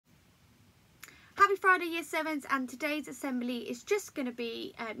Friday, Year 7s, and today's assembly is just going to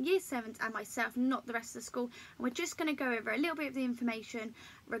be Year 7s and myself, not the rest of the school. And we're just going to go over a little bit of the information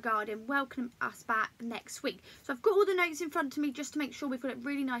regarding welcome us back next week. So I've got all the notes in front of me just to make sure we've got it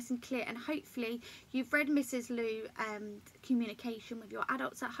really nice and clear, and hopefully you've read Mrs. Lou communication with your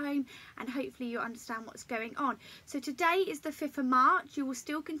adults at home, and hopefully you understand what's going on. So today is the 5th of March. You will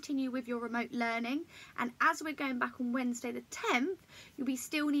still continue with your remote learning, and as we're going back on Wednesday the 10th, we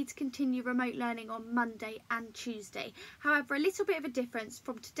still need to continue remote learning on Monday and Tuesday. However, a little bit of a difference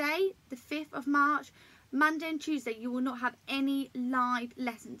from today, the 5th of March, Monday and Tuesday, you will not have any live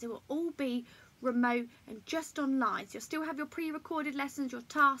lessons. It will all be remote and just online. So you'll still have your pre-recorded lessons, your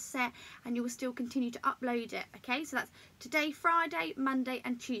task set, and you will still continue to upload it. Okay, so that's today, Friday, Monday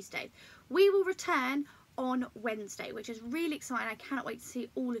and Tuesday. We will return on Wednesday, which is really exciting. I cannot wait to see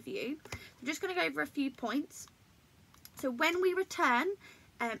all of you. I'm just going to go over a few points. So when we return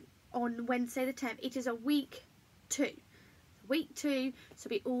on Wednesday the 10th, it is a week 2. Week 2, so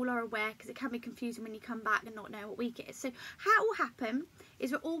we all are aware, because it can be confusing when you come back and not know what week it is. So how it will happen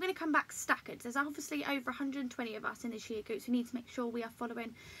is we're all going to come back staggered. There's obviously over 120 of us in this year group, so we need to make sure we are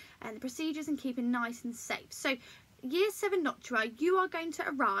following the procedures and keeping nice and safe. So Year 7 Nottra, you are going to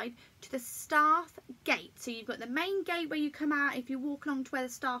arrive to the staff gate. So you've got the main gate where you come out. If you walk along to where the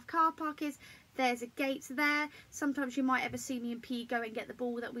staff car park is, there's a gate there. Sometimes you might ever see me and P go and get the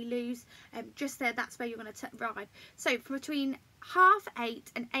ball that we lose. Just there, that's where you're going to arrive. So from between 8:30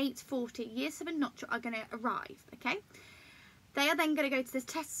 and 8:40, Year 7 Nottra are going to arrive, okay? They are then going to go to the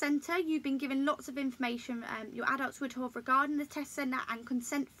test centre. You've been given lots of information, your adults would have, regarding the test centre and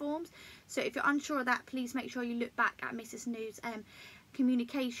consent forms. So if you're unsure of that, please make sure you look back at Mrs. New's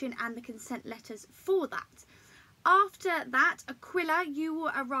communication and the consent letters for that. After that, Aquila, you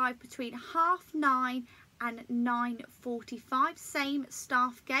will arrive between 9:30 and 9:45, same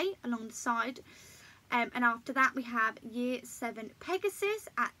staff gate along the side. And after that, we have Year 7 Pegasus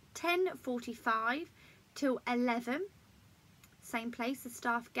at 10:45 till 11. Same place, the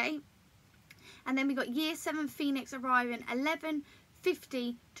staff gate. And then we got Year 7 Phoenix arriving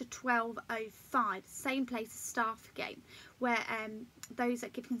 11:50 to 12:05. Same place, the staff gate, where those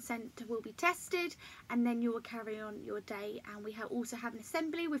that give consent will be tested, and then you will carry on your day. And we also have an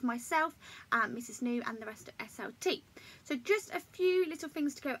assembly with myself, Mrs. New, and the rest of SLT. So just a few little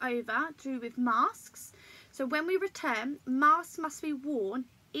things to go over to do with masks. So when we return, masks must be worn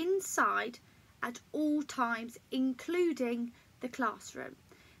inside at all times, including the classroom.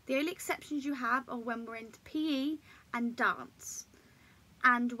 The only exceptions you have are when we're into PE and dance,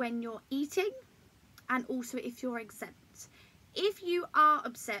 and when you're eating, and also if you're exempt. If you are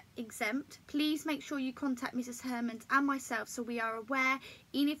exempt, please make sure you contact Mrs. Hermans and myself so we are aware.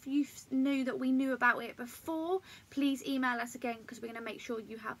 Even if you knew that we knew about it before, please email us again, because we're going to make sure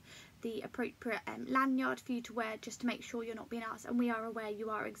you have the appropriate lanyard for you to wear, just to make sure you're not being asked and we are aware you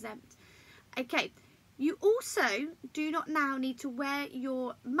are exempt. Okay. You also do not now need to wear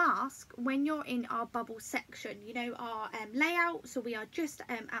your mask when you're in our bubble section. You know, our layout, so we are just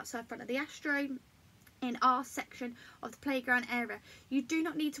outside front of the Astro in our section of the playground area. You do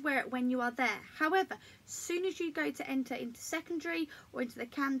not need to wear it when you are there. However, as soon as you go to enter into secondary or into the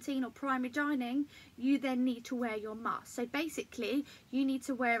canteen or primary dining, you then need to wear your mask. So basically, you need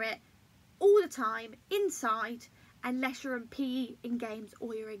to wear it all the time inside, unless you're in PE, in games,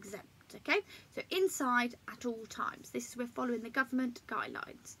 or you're exempt. Okay, so inside at all times. This is, we're following the government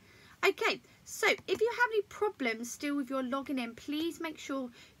guidelines. Okay, so if you have any problems still with your logging in, please make sure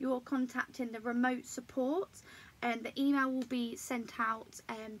you're contacting the remote support, and the email will be sent out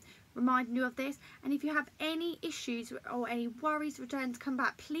reminding you of this. And if you have any issues or any worries returning to come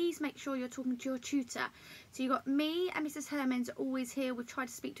back, please make sure you're talking to your tutor. So you've got me and Mrs. Hermans always here. We've tried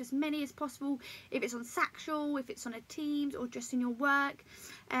to speak to as many as possible, if it's on Satchel, if it's on a Teams, or just in your work.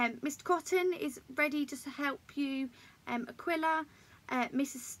 Mr. Cotton is ready just to help you. Aquila,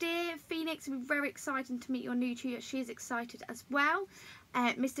 Mrs. Steer, Phoenix, we're very excited to meet your new tutor. She is excited as well.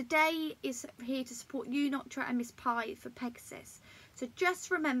 Mr. Day is here to support you, Nottra, and Miss Pye for Pegasus. So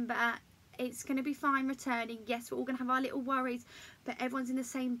just remember, it's going to be fine returning. Yes, we're all going to have our little worries, but everyone's in the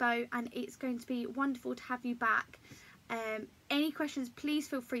same boat, and it's going to be wonderful to have you back. Any questions, please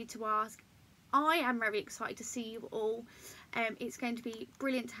feel free to ask. I am very excited to see you all. It's going to be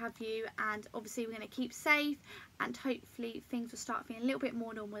brilliant to have you, and obviously we're going to keep safe, and hopefully things will start feeling a little bit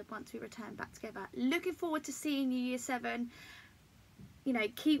more normal once we return back together. Looking forward to seeing you, Year 7. You know,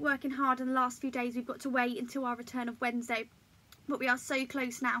 keep working hard in the last few days. We've got to wait until our return of Wednesday, but we are so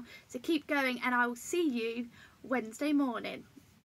close now, so keep going, and I will see you Wednesday morning.